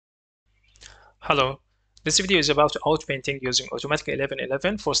Hello, this video is about outpainting using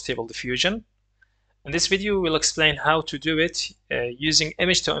Automatic1111 for stable diffusion. In this video, we'll explain how to do it using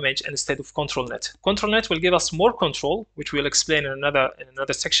Img2Img instead of ControlNet. ControlNet will give us more control, which we'll explain in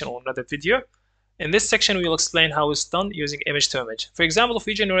another section or another video. In this section, we'll explain how it's done using Img2Img. For example, if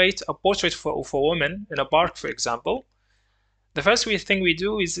we generate a portrait of a woman in a park, for example, the first thing we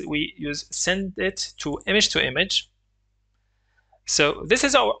do is we send it to Img2Img. So this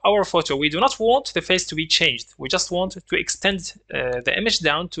is our photo. We do not want the face to be changed. We just want to extend the image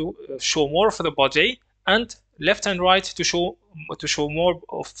down to show more of the body, and left and right to show more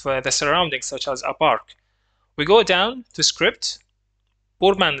of the surroundings, such as a park. We go down to script,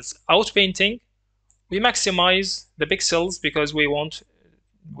 poorman's outpainting. We maximize the pixels because we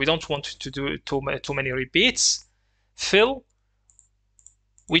don't want to do too many repeats. Fill,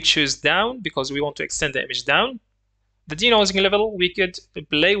 we choose down because we want to extend the image down. The denoising level, we could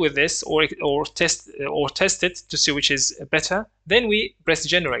play with this or test it to see which is better. Then we press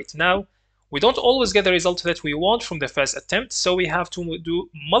generate. Now we don't always get the result that we want from the first attempt, so we have to do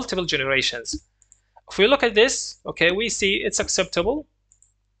multiple generations. If we look at this, okay, we see it's acceptable.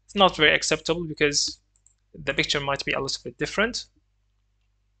 It's not very acceptable because the picture might be a little bit different.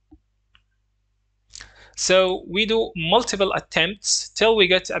 So we do multiple attempts till we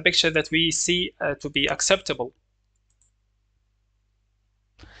get a picture that we see to be acceptable.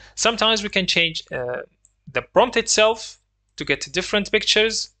 Sometimes we can change the prompt itself to get different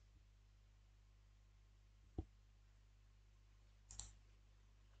pictures.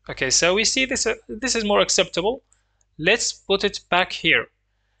 Okay, so we see this is more acceptable. Let's put it back here.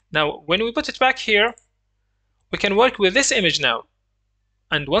 Now, when we put it back here, we can work with this image now.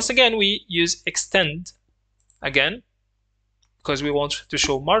 And once again, we use extend again, because we want to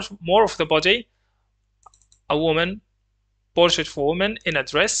show more of the body. A woman, portrait for woman in a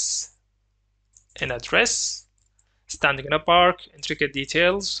dress, standing in a park, intricate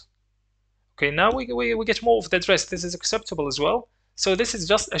details. Okay, now we get more of the dress. This is acceptable as well. So this is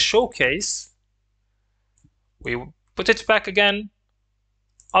just a showcase. We put it back again,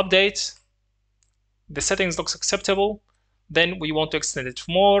 update. The settings looks acceptable. Then we want to extend it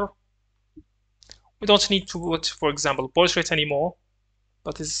more. We don't need to put, for example, portrait anymore,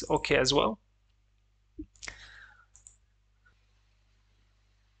 but it's okay as well.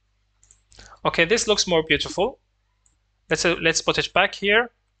 Okay, this looks more beautiful. Let's put it back here.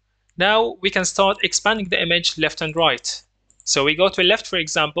 Now we can start expanding the image left and right. So we go to left, for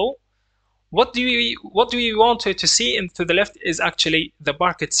example. What do we want to see to the left is actually the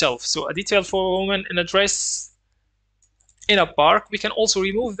park itself. So a detail for a woman in a dress in a park. We can also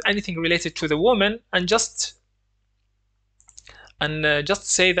remove anything related to the woman and just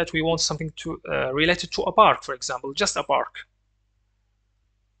say that we want something related to a park, for example, just a park.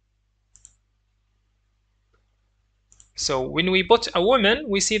 So when we put a woman,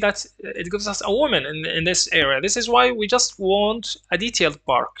 we see that it gives us a woman in this area. This is why we just want a detailed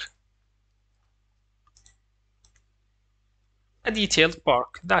park. A detailed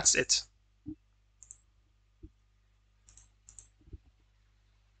park, that's it.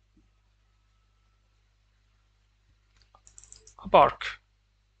 A park.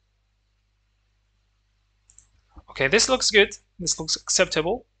 Okay, this looks good. This looks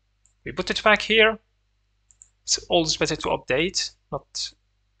acceptable. We put it back here. It's always better to update, not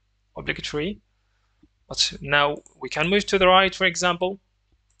obligatory. But now we can move to the right, for example.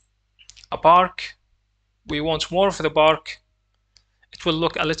 A park. We want more of the park. It will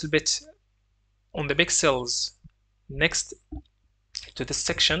look a little bit on the pixels next to this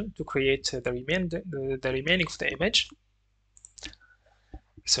section to create the remaining of the image.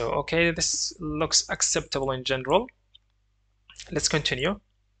 So, okay, this looks acceptable in general. Let's continue.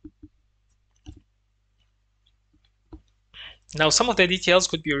 Now, some of the details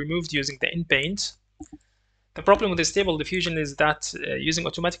could be removed using the inpaint. The problem with the stable diffusion is that using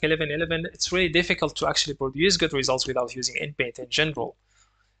Automatic1111, it's really difficult to actually produce good results without using inpaint in general.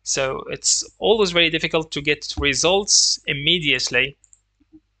 So it's always very difficult to get results immediately.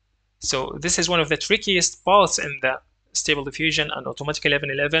 So this is one of the trickiest parts in the stable diffusion and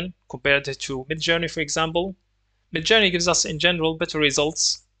Automatic1111 compared to Midjourney, for example. Midjourney gives us in general better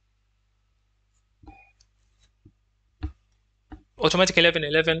results.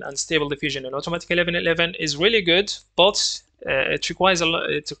 Automatic1111 and stable diffusion in Automatic1111 is really good, but it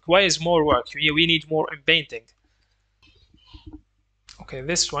requires more work. We need more inpainting. Okay,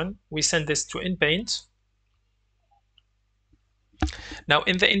 this one, we send this to inpaint. Now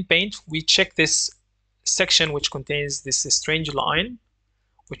in the inpaint, we check this section which contains this strange line,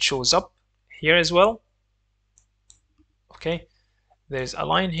 which shows up here as well. Okay, there's a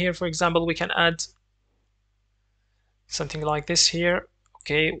line here, for example, we can add something like this here.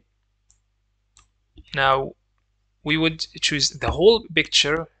 Okay, now we would choose the whole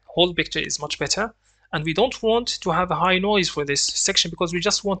picture. Whole picture is much better, and we don't want to have a high noise for this section because we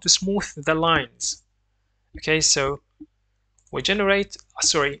just want to smooth the lines. Okay, so we generate,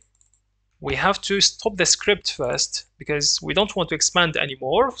 we have to stop the script first because we don't want to expand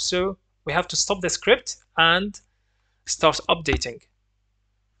anymore, so we have to stop the script and start updating.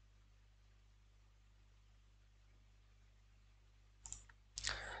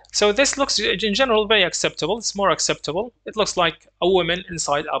 So this looks in general very acceptable. It's more acceptable. It looks like a woman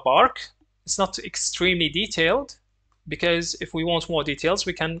inside a park. It's not extremely detailed because if we want more details,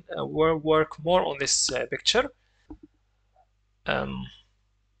 we can work more on this picture.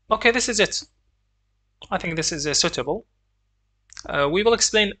 Okay, this is it. I think this is suitable. We will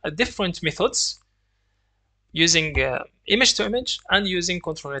explain different methods using Img2Img and using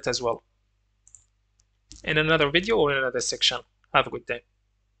ControlNet as well in another video or in another section. Have a good day.